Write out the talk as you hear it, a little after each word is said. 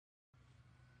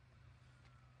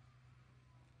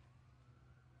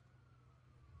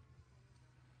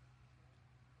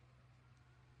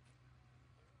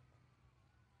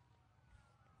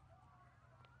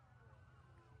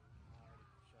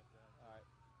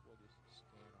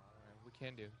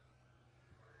can do.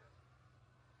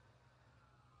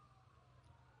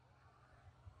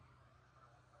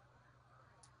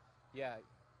 Yeah.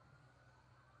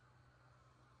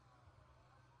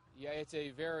 Yeah, it's a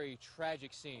very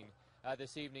tragic scene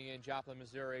this evening in Joplin,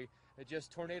 Missouri.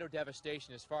 Just tornado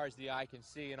devastation as far as the eye can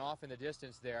see, and off in the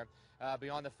distance there,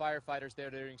 beyond the firefighters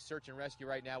there doing search and rescue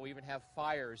right now, we even have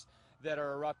fires that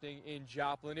are erupting in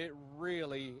Joplin. It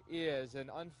really is an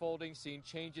unfolding scene,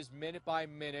 changes minute by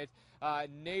minute.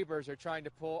 Neighbors are trying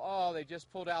to they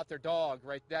just pulled out their dog,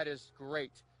 right? That is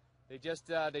great. They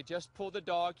just pulled the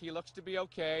dog. He looks to be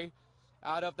okay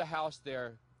out of the house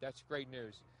there. That's great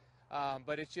news.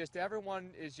 But it's just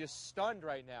everyone is just stunned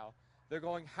right now. They're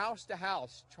going house to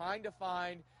house trying to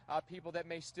find people that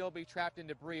may still be trapped in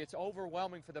debris. It's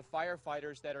overwhelming for the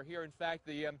firefighters that are here. In fact,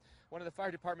 one of the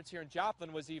fire departments here in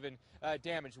Joplin was even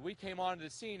damaged. We came onto the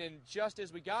scene, and just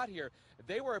as we got here,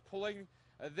 they were pulling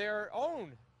their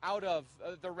own out of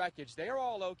the wreckage. They are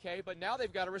all okay, but now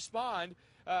they've got to respond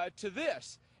to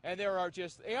this. And there are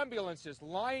just ambulances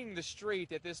lining the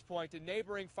street at this point, and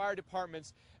neighboring fire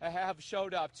departments have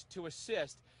showed up to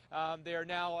assist. They are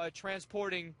now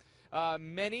transporting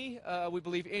many, we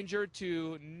believe, injured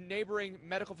to neighboring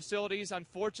medical facilities.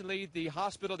 Unfortunately, the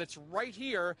hospital that's right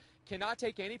here cannot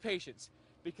take any patients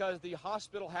because the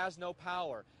hospital has no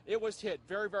power. It was hit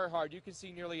very, very hard. You can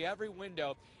see nearly every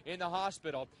window in the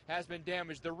hospital has been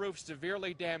damaged. The roof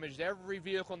severely damaged. Every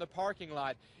vehicle in the parking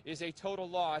lot is a total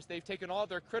loss. They've taken all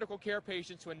their critical care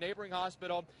patients to a neighboring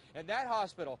hospital, and that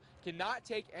hospital cannot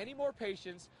take any more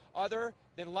patients other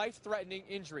than life-threatening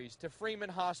injuries to Freeman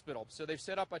Hospital. So they've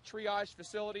set up a triage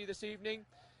facility this evening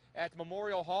at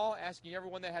Memorial Hall, asking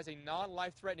everyone that has a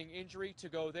non-life-threatening injury to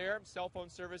go there. Cell phone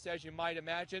service, as you might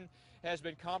imagine, has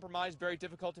been compromised. Very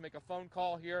difficult to make a phone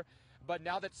call here. But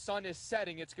now that sun is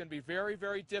setting, it's going to be very,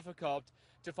 very difficult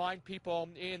to find people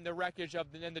in the wreckage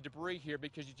in the debris here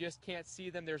because you just can't see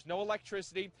them. There's no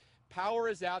electricity. Power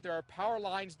is out. There are power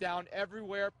lines down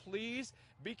everywhere. Please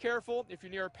be careful. If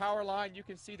you're near a power line, you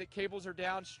can see that cables are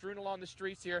down, strewn along the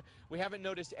streets here. We haven't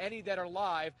noticed any that are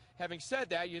live. Having said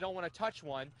that, you don't want to touch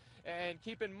one. And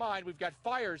keep in mind, we've got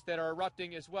fires that are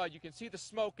erupting as well. You can see the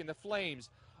smoke and the flames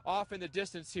off in the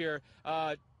distance here.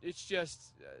 It's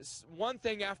just one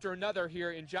thing after another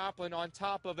here in Joplin, on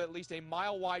top of at least a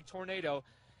mile-wide tornado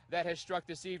that has struck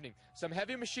this evening. Some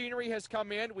heavy machinery has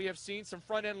come in. We have seen some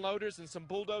front-end loaders and some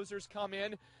bulldozers come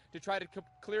in to try to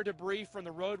clear debris from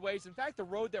the roadways. In fact, the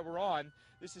road that we're on,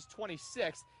 this is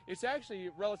 26, it's actually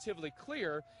relatively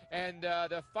clear, and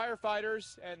the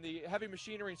firefighters and the heavy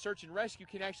machinery and search and rescue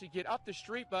can actually get up the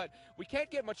street, but we can't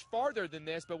get much farther than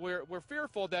this. But we're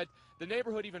fearful that the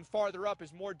neighborhood even farther up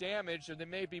is more damaged, and there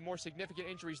may be more significant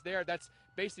injuries there. That's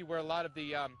basically where a lot of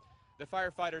the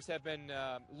firefighters have been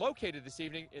located this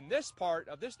evening. In this part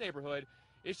of this neighborhood,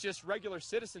 it's just regular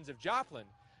citizens of Joplin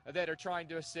that are trying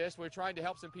to assist. We're trying to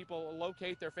help some people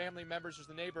locate their family members or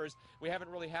the neighbors. We haven't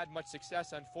really had much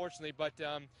success, unfortunately, but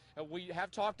we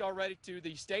have talked already to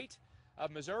the state of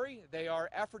Missouri. They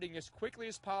are efforting as quickly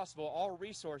as possible all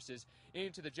resources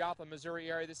into the Joplin,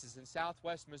 Missouri area. This is in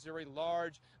southwest Missouri,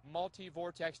 large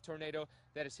multi-vortex tornado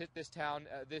that has hit this town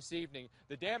this evening.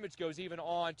 The damage goes even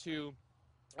on to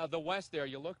the west there.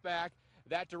 You look back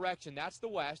that direction, that's the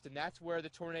west, and that's where the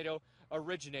tornado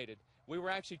originated. We were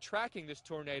actually tracking this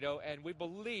tornado, and we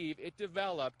believe it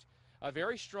developed a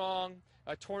very strong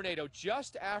tornado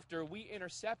just after we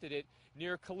intercepted it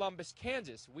near Columbus,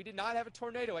 Kansas. We did not have a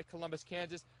tornado at Columbus,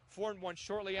 Kansas, formed one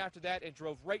shortly after that and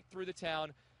drove right through the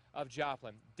town of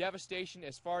Joplin. Devastation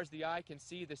as far as the eye can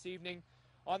see this evening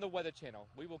on the Weather Channel.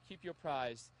 We will keep you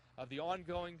apprised of the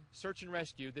ongoing search and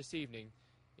rescue this evening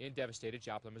in devastated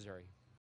Joplin, Missouri.